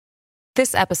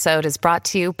This episode is brought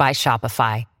to you by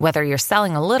Shopify. Whether you're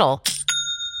selling a little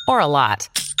or a lot,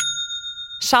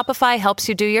 Shopify helps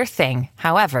you do your thing,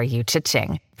 however you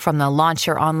cha-ching. From the launch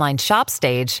your online shop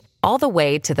stage, all the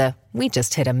way to the we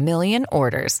just hit 1 million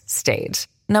orders stage.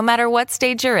 No matter what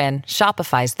stage you're in,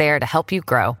 Shopify's there to help you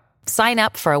grow. Sign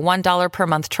up for a $1 per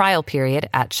month trial period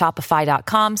at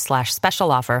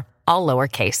shopify.com/special offer, all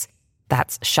lowercase.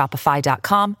 That's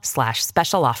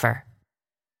shopify.com/special offer.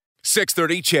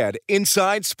 630 CHED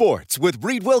Inside Sports with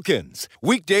Reed Wilkins.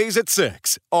 Weekdays at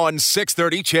 6 on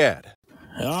 630 CHED.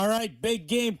 All right, big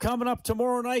game coming up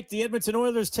tomorrow night. The Edmonton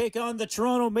Oilers take on the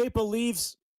Toronto Maple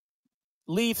Leafs.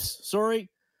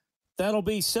 That'll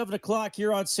be 7 o'clock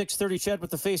here on 630 CHED with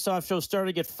the face-off show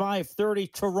starting at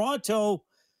 5:30. Toronto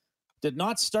did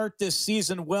not start this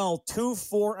season well.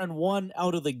 2-4-1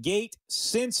 out of the gate.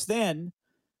 Since then,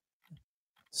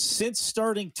 since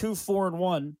starting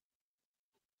 2-4-1,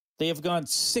 they have gone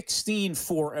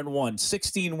 16-4-1,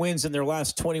 16 wins in their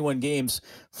last 21 games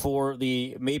for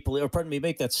the Maple Leafs.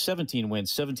 Make that 17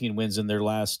 wins in their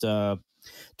last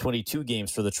 22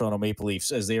 games for the Toronto Maple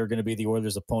Leafs, as they are going to be the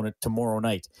Oilers' opponent tomorrow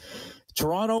night.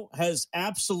 Toronto has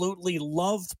absolutely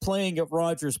loved playing at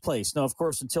Rogers Place. Now, of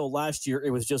course, until last year,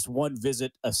 it was just one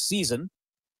visit a season,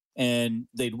 and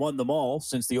they'd won them all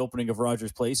since the opening of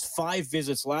Rogers Place. 5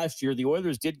 visits last year. The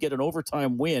Oilers did get an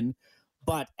overtime win,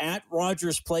 but at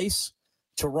Rogers Place,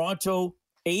 Toronto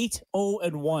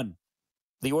 8-0-1.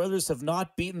 The Oilers have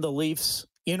not beaten the Leafs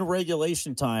in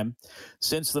regulation time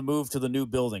since the move to the new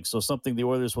building. So something the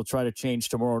Oilers will try to change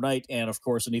tomorrow night. And, of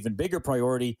course, an even bigger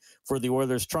priority for the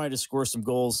Oilers trying to score some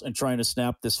goals and trying to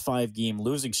snap this 5-game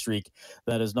losing streak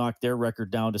that has knocked their record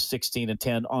down to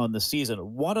 16-10 on the season.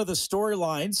 One of the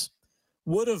storylines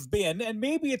would have been, and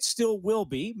maybe it still will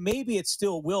be,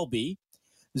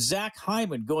 Zach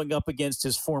Hyman going up against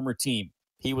his former team.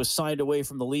 He was signed away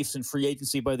from the Leafs in free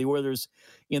agency by the Oilers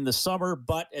in the summer,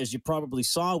 but as you probably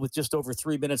saw, with just over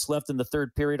 3 minutes left in the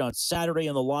third period on Saturday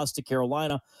in the loss to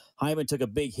Carolina, Hyman took a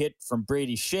big hit from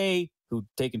Brady Shea, who'd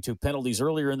taken 2 penalties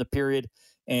earlier in the period,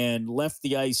 and left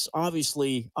the ice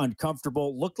obviously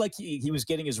uncomfortable. Looked like he was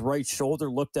getting his right shoulder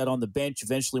looked at on the bench,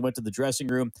 eventually went to the dressing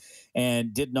room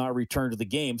and did not return to the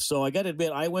game. So I got to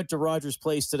admit, I went to Rogers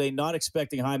Place today not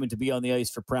expecting Hyman to be on the ice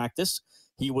for practice.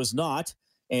 He was not.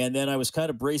 And then I was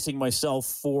kind of bracing myself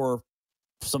for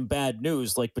some bad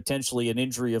news, like potentially an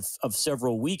injury of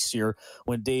several weeks here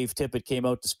when Dave Tippett came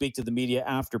out to speak to the media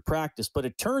after practice. But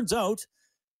it turns out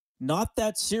not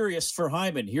that serious for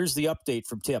Hyman. Here's the update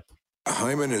from Tip.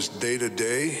 Hyman is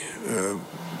day-to-day,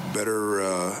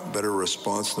 better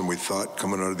response than we thought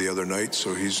coming out of the other night.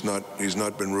 So he's not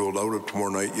been ruled out of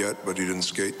tomorrow night yet, but he didn't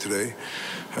skate today.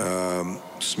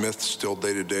 Smith still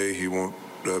day-to-day. He won't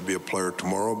be a player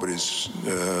tomorrow, but he's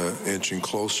inching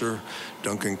closer.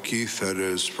 Duncan Keith had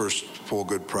his first full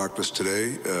good practice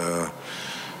today.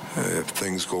 If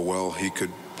things go well, he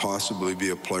could possibly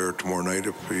be a player tomorrow night.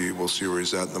 We'll see where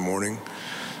he's at in the morning.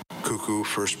 Cuckoo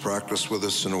first practice with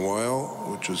us in a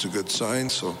while, which was a good sign.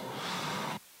 So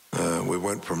we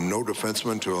went from no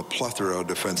defenseman to a plethora of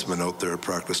defensemen out there at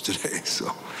practice today. So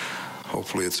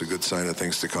hopefully it's a good sign of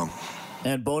things to come.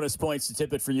 And bonus points to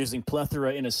Tippett for using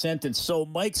plethora in a sentence. So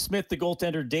Mike Smith, the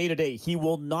goaltender, day-to-day, he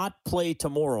will not play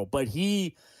tomorrow, but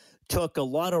he took a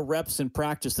lot of reps in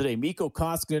practice today. Mikko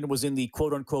Koskinen was in the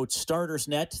quote-unquote starter's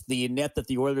net, the net that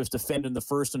the Oilers defend in the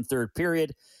first and third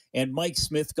period, and Mike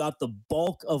Smith got the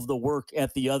bulk of the work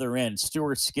at the other end.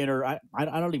 Stuart Skinner, I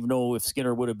don't even know if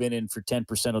Skinner would have been in for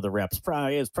 10% of the reps.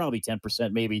 Probably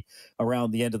 10% maybe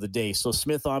around the end of the day. So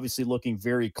Smith obviously looking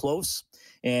very close.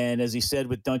 And as he said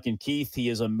with Duncan Keith, he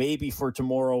is a maybe for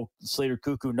tomorrow. Slater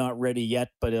Cuckoo not ready yet,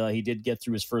 but he did get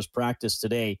through his first practice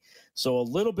today. So a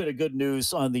little bit of good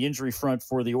news on the injury front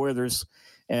for the Oilers,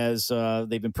 as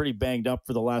they've been pretty banged up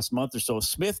for the last month or so.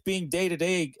 Smith being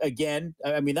day-to-day again,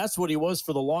 I mean, that's what he was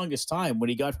for the longest time when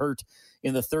he got hurt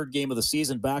in the third game of the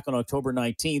season back on October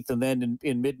 19th. And then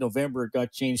in mid-November, it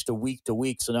got changed to week.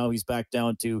 So now he's back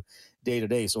down to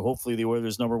day-to-day. So hopefully the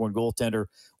Oilers' number one goaltender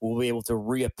will be able to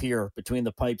reappear between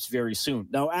the pipes very soon.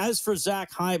 Now, as for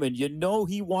Zach Hyman, you know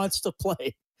he wants to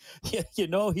play. You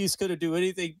know he's going to do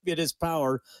anything in his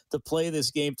power to play this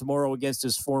game tomorrow against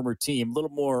his former team. A little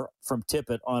more from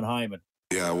Tippett on Hyman.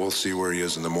 Yeah, we'll see where he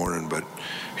is in the morning, but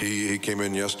he came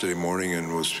in yesterday morning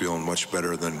and was feeling much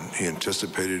better than he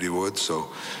anticipated he would.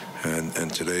 So,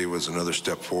 and today was another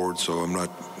step forward. So I'm not,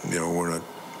 he didn't want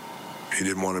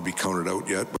to be counted out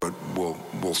yet, but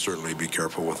we'll certainly be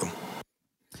careful with him.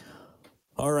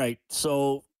 All right,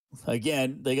 so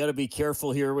again, they got to be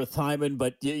careful here with Hyman,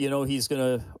 but he's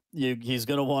going to he's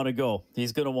going to want to go.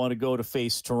 He's going to want to go to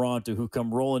face Toronto, who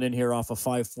come rolling in here off a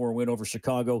 5-4 win over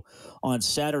Chicago on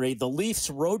Saturday. The Leafs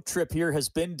road trip here has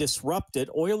been disrupted.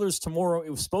 Oilers tomorrow. It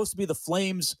was supposed to be the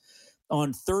Flames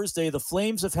on Thursday. The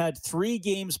Flames have had 3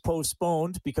 games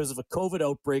postponed because of a COVID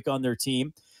outbreak on their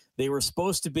team. They were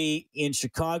supposed to be in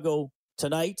Chicago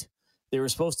tonight. They were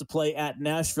supposed to play at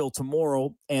Nashville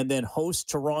tomorrow and then host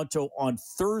Toronto on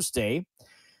Thursday.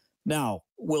 Now,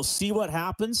 we'll see what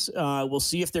happens. We'll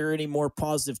see if there are any more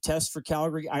positive tests for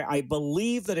Calgary. I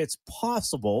believe that it's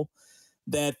possible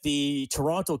that the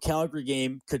Toronto-Calgary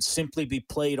game could simply be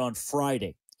played on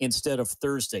Friday instead of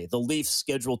Thursday. The Leafs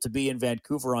scheduled to be in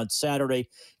Vancouver on Saturday.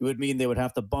 It would mean they would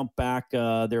have to bump back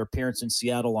their appearance in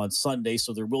Seattle on Sunday,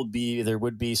 so there would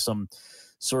be some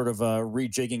sort of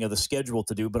rejigging of the schedule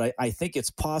to do. But I think it's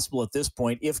possible at this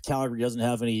point, if Calgary doesn't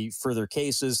have any further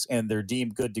cases and they're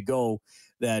deemed good to go,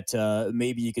 that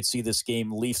maybe you could see this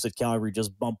game, Leafs at Calgary,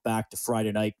 just bump back to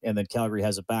Friday night, and then Calgary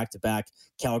has a back-to-back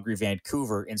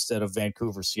Calgary-Vancouver instead of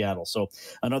Vancouver-Seattle. So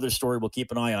another story we'll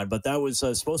keep an eye on. But that was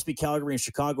supposed to be Calgary and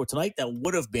Chicago tonight. That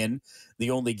would have been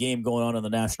the only game going on in the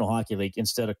National Hockey League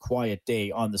instead of quiet day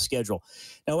on the schedule.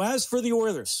 Now, as for the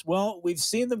Oilers, well, we've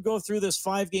seen them go through this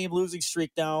 5-game losing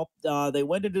streak now. They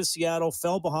went into Seattle,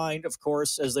 fell behind, of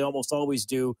course, as they almost always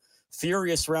do.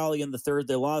 Furious rally in the third.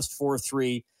 They lost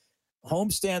 4-3.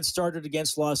 Homestand started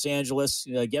against Los Angeles.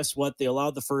 Guess what? They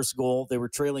allowed the first goal. They were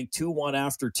trailing 2-1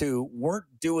 after 2. Weren't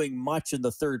doing much in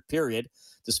the third period,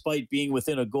 despite being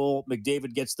within a goal.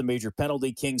 McDavid gets the major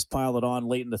penalty. Kings pile it on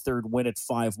late in the third, win at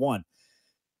 5-1.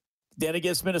 Then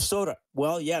against Minnesota.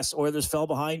 Well, yes, Oilers fell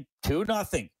behind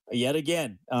 2-0 yet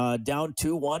again, down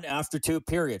 2-1 after 2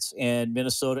 periods. And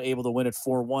Minnesota able to win at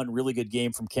 4-1. Really good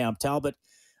game from Cam Talbot.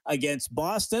 Against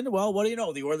Boston, well, what do you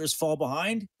know? The Oilers fall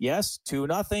behind. Yes,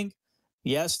 2-0.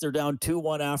 Yes, they're down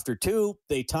 2-1 after 2.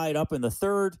 They tied up in the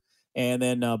third, and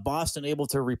then Boston able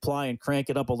to reply and crank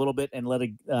it up a little bit and let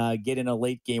it get in a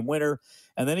late game winner.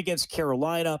 And then against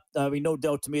Carolina, no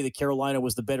doubt to me that Carolina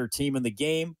was the better team in the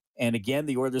game. And again,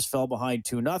 the Oilers fell behind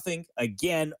 2-0.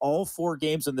 Again, all 4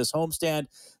 games in this homestand,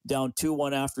 down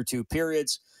 2-1 after 2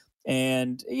 periods.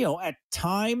 And, at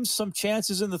times, some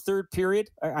chances in the third period.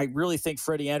 I really think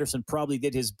Freddie Anderson probably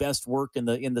did his best work in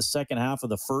the second half of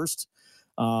the first.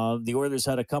 The Oilers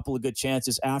had a couple of good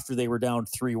chances after they were down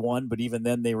 3-1, but even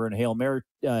then they were in Hail Mary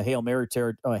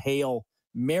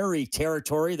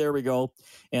territory. There we go.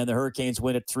 And the Hurricanes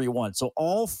win at 3-1. So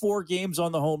all 4 games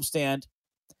on the homestand,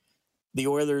 the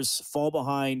Oilers fall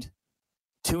behind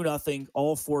 2-0.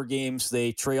 All 4 games,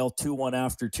 they trail 2-1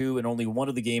 after 2, and only one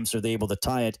of the games are they able to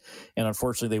tie it. And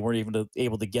unfortunately, they weren't even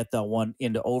able to get that one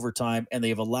into overtime, and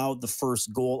they've allowed the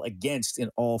first goal against in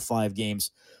all 5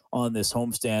 games on this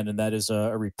homestand, and that is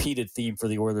a repeated theme for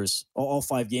the Oilers. All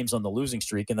 5 games on the losing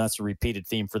streak, and that's a repeated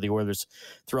theme for the Oilers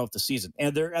throughout the season.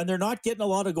 And they're not getting a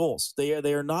lot of goals. They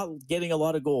are not getting a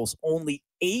lot of goals. Only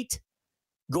 8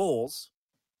 goals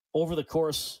over the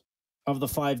course of the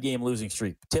 5-game losing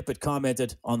streak. Tippett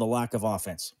commented on the lack of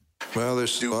offense. Well,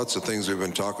 there's lots of things we've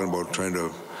been talking about,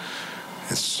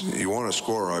 you want to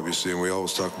score, obviously, and we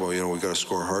always talk about, we got to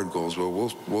score hard goals.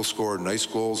 Well, we'll score nice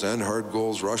goals and hard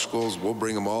goals, rush goals. We'll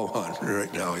bring them all on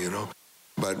right now,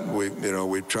 But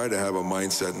we've tried to have a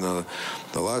mindset in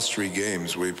the last 3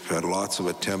 games. We've had lots of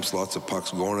attempts, lots of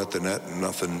pucks going at the net, and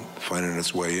nothing finding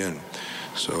its way in.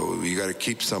 So you got to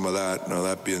keep some of that. Now,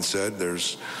 that being said,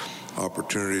 there's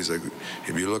opportunities. Like,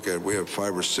 if you look at, we have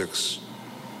 5 or 6,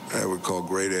 I would call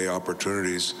grade A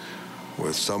opportunities,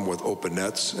 with some with open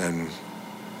nets and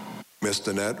missed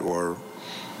the net or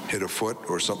hit a foot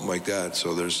or something like that.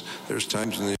 So there's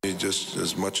times when you just,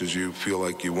 as much as you feel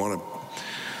like you want to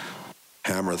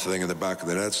hammer a thing in the back of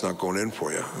the net, it's not going in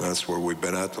for you. That's where we've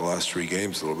been at the last 3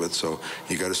 games a little bit. So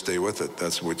you got to stay with it.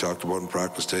 That's what we talked about in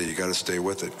practice today. You got to stay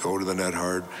with it. Go to the net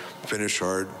hard, finish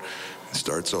hard. It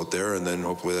starts out there, and then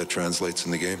hopefully that translates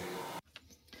in the game.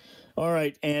 All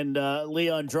right, and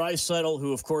Leon Draisaitl,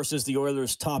 who, of course, is the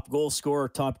Oilers' top goal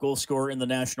scorer in the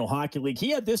National Hockey League,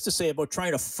 he had this to say about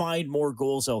trying to find more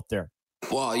goals out there.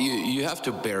 Well, you have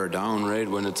to bear down, right,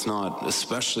 when it's not,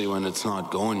 especially when it's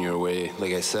not going your way.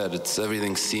 Like I said,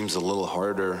 everything seems a little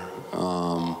harder.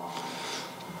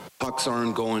 Pucks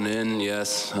aren't going in,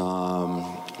 yes.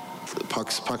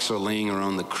 Pucks are laying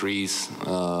around the crease.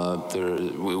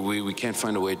 We can't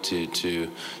find a way to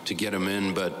get them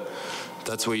in, but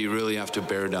that's where you really have to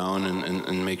bear down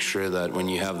and make sure that when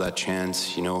you have that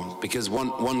chance, because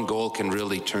one goal can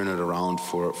really turn it around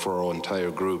for our entire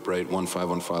group, right? 1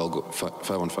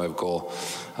 5-on-5 goal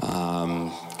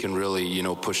can really,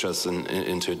 push us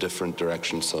into a different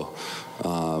direction. So,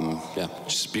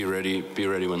 just be ready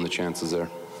when the chance is there.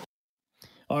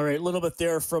 All right, a little bit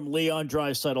there from Leon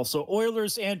Draisaitl. So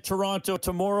Oilers and Toronto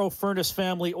tomorrow. Furnace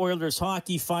Family Oilers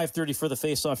hockey, 5:30 for the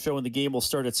face-off show, and the game will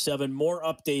start at 7. More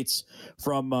updates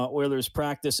from Oilers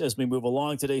practice as we move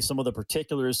along today. Some of the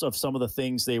particulars of some of the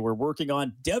things they were working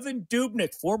on. Devan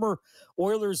Dubnyk, former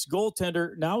Oilers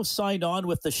goaltender, now signed on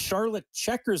with the Charlotte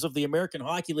Checkers of the American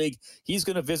Hockey League. He's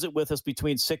going to visit with us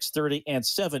between 6:30 and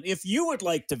 7. If you would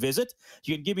like to visit,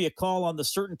 you can give me a call on the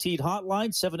CertainTeed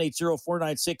hotline,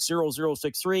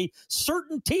 780-496-0063.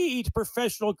 CertainTeed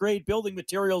professional grade building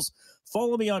materials.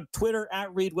 Follow me on Twitter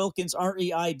at Reid Wilkins,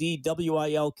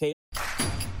 ReidWilk.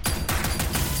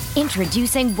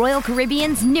 Introducing Royal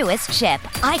Caribbean's newest ship,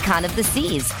 Icon of the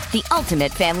Seas, the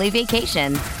ultimate family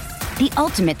vacation. The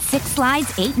ultimate 6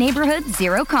 slides, 8 neighborhoods,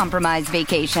 0 compromise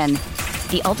vacation.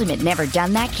 The ultimate never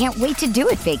done that, can't wait to do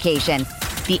it vacation.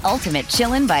 The ultimate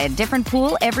chillin' by a different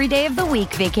pool every day of the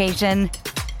week vacation.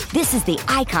 This is the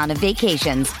Icon of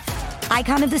vacations.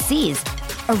 Icon of the Seas,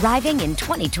 arriving in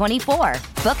 2024.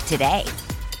 Book today.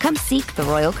 Come seek the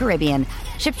Royal Caribbean.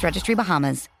 Ships Registry,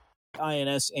 Bahamas.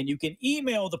 INS, and you can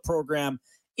email the program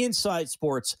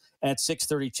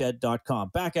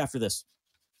insidesports@630ched.com. Back after this.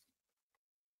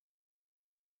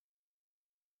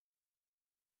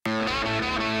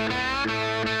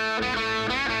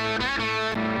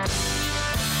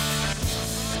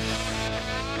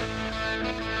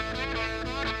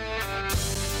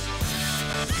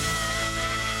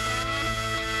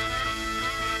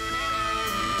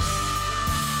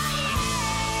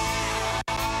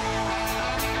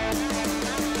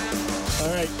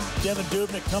 Devan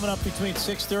Dubnyk coming up between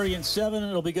 6:30 and 7.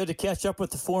 It'll be good to catch up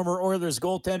with the former Oilers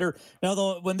goaltender. Now,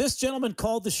 though, when this gentleman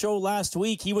called the show last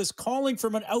week, he was calling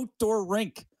from an outdoor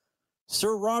rink.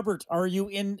 Sir Robert, are you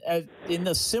in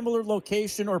a similar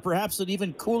location or perhaps an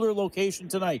even cooler location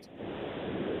tonight?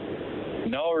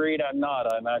 No, Reid, I'm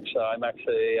not. I'm actually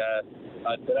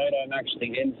tonight I'm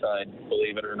actually inside,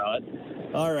 believe it or not.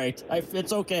 All right.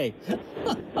 It's okay.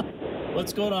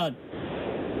 What's going on?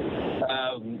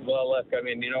 Well, look, I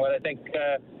mean, you know what? I think,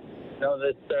 the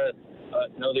Oilers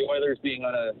being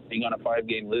on a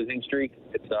 5-game losing streak,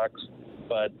 it sucks.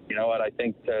 But you know what? I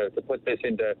think to put this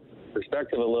into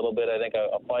perspective a little bit, I think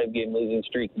a 5-game losing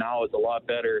streak now is a lot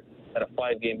better than a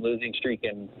 5-game losing streak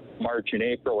in March and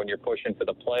April when you're pushing for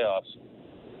the playoffs.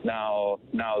 Now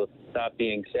that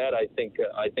being said, I think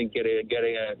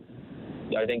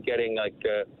getting like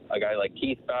a guy like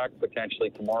Keith back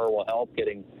potentially tomorrow will help.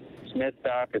 Getting Smith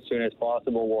back as soon as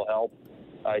possible will help.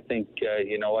 I think,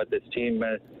 you know what, this team,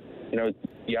 they're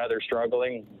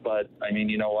struggling, but I mean,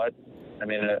 you know what? I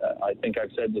mean, I think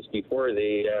I've said this before,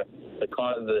 that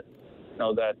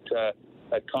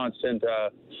constant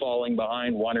falling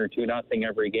behind 1 or 2-0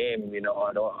 every game,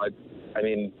 I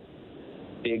mean,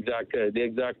 the exact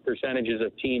percentages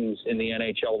of teams in the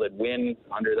NHL that win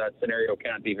under that scenario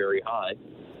can't be very high.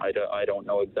 I don't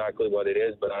know exactly what it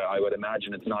is, but I would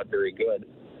imagine it's not very good.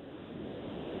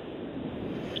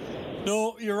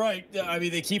 No, you're right. I mean,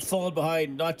 they keep falling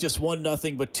behind, not just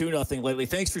 1-0, but 2-0 lately.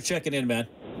 Thanks for checking in, man.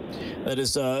 That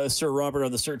is Sir Robert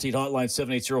on the CertainTeed hotline,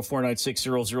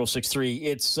 780-496-0063.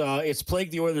 It's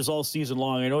plagued the Oilers all season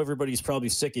long. I know everybody's probably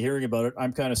sick of hearing about it.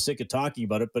 I'm kind of sick of talking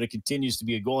about it, but it continues to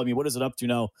be a goal. I mean, what is it up to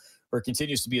now? Or it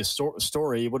continues to be a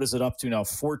story. What is it up to now?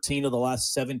 14 of the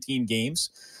last 17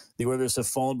 games. The Oilers have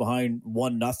fallen behind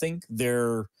 1-0.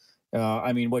 They're,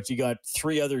 you got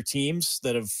 3 other teams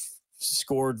that have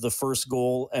scored the first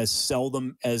goal as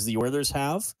seldom as the Oilers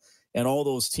have, and all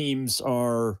those teams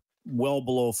are well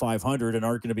below 500 and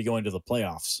aren't going to be going to the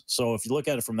playoffs. So if you look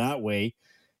at it from that way,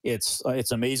 it's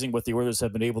amazing what the Oilers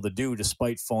have been able to do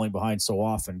despite falling behind so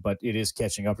often, but it is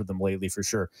catching up to them lately for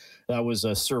sure. That was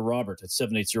Sir Robert at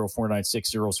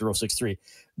 780-496-0063.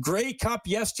 Grey Cup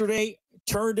yesterday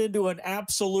turned into an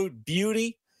absolute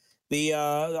beauty.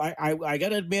 I got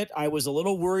to admit, I was a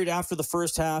little worried after the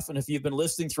first half, and if you've been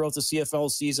listening throughout the CFL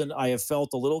season, I have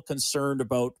felt a little concerned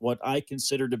about what I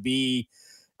consider to be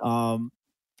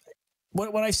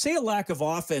when I say a lack of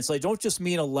offense, I don't just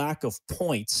mean a lack of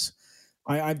points.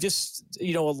 I'm just,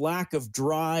 a lack of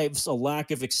drives, a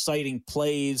lack of exciting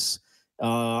plays.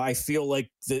 I feel like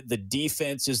the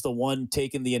defense is the one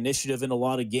taking the initiative in a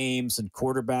lot of games, and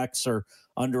quarterbacks are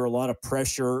under a lot of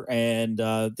pressure, and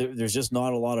there's just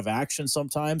not a lot of action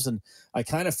sometimes. And I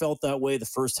kind of felt that way the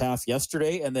first half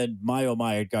yesterday, and then my,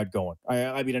 it got going.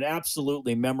 I mean, an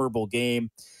absolutely memorable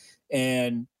game,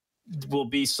 and will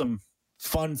be some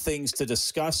fun things to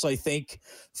discuss, I think,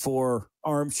 for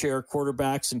armchair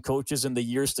quarterbacks and coaches in the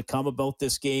years to come about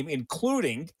this game,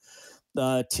 including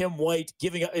Tim White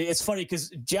giving – it's funny because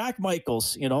Jack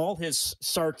Michaels, in all his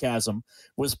sarcasm,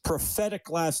 was prophetic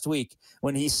last week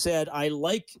when he said, I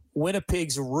like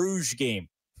Winnipeg's Rouge game.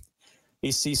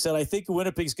 He said, I think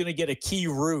Winnipeg's going to get a Key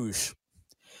Rouge.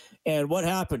 And what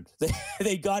happened?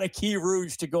 They got a Key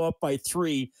Rouge to go up by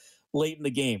 3 late in the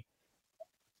game.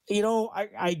 You know,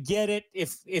 I get it.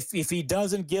 If he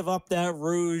doesn't give up that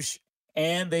Rouge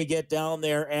and they get down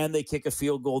there and they kick a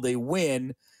field goal, they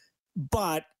win.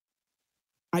 But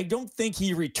I don't think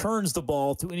he returns the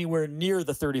ball to anywhere near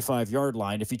the 35-yard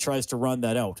line if he tries to run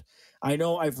that out. I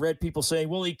know I've read people saying,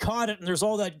 well, he caught it and there's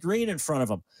all that green in front of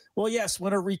him. Well, yes,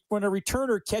 when a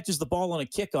returner catches the ball on a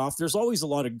kickoff, there's always a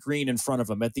lot of green in front of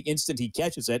him at the instant he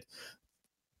catches it.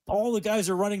 All the guys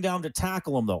are running down to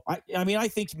tackle him, though. I mean, I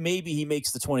think maybe he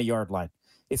makes the 20-yard line.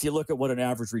 If you look at what an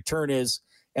average return is,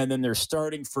 and then they're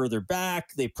starting further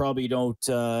back, they probably don't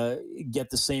get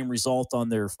the same result on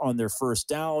their first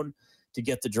down to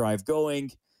get the drive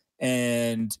going.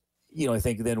 And, you know, I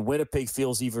think then Winnipeg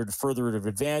feels even further of an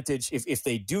advantage. If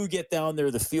they do get down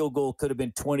there, the field goal could have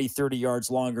been 20, 30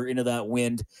 yards longer into that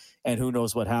wind, and who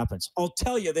knows what happens. I'll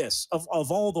tell you this, of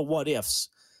all the what-ifs,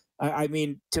 I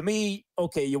mean, to me,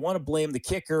 okay, you want to blame the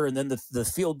kicker and then the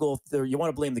field goal, you want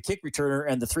to blame the kick returner,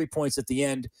 and the 3 points at the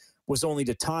end was only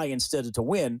to tie instead of to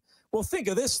win. Well, think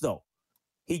of this, though.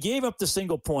 He gave up the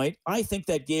single point. I think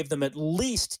that gave them at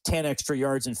least 10 extra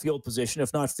yards in field position,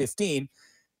 if not 15.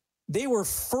 They were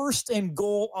 1st and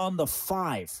goal on the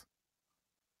 5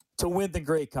 to win the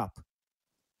Grey Cup.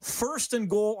 1st and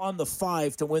goal on the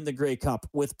 5 to win the Grey Cup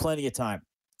with plenty of time.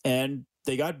 And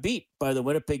they got beat by the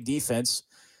Winnipeg defense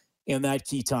in that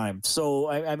key time. So,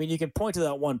 I mean, you can point to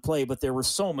that one play, but there were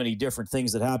so many different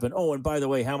things that happened. Oh, and by the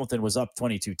way, Hamilton was up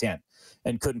 22-10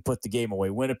 and couldn't put the game away.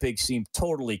 Winnipeg seemed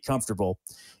totally comfortable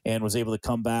and was able to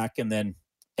come back and then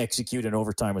execute in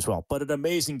overtime as well. But an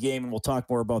amazing game, and we'll talk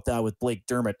more about that with Blake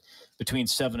Dermott between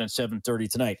 7 and 7:30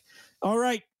 tonight. All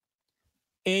right.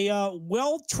 A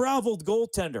well-traveled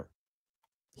goaltender.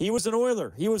 He was an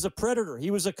Oiler. He was a Predator. He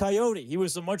was a Coyote. He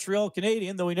was a Montreal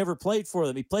Canadian, though he never played for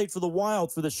them. He played for the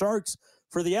Wild, for the Sharks,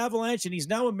 for the Avalanche, and he's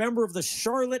now a member of the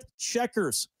Charlotte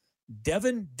Checkers.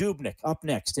 Devan Dubnyk up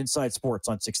next, Inside Sports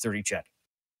on 630 CHED.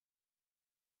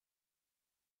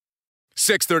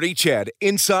 630 CHED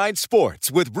Inside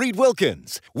Sports with Reed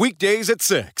Wilkins. Weekdays at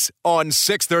 6 on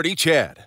 630 CHED.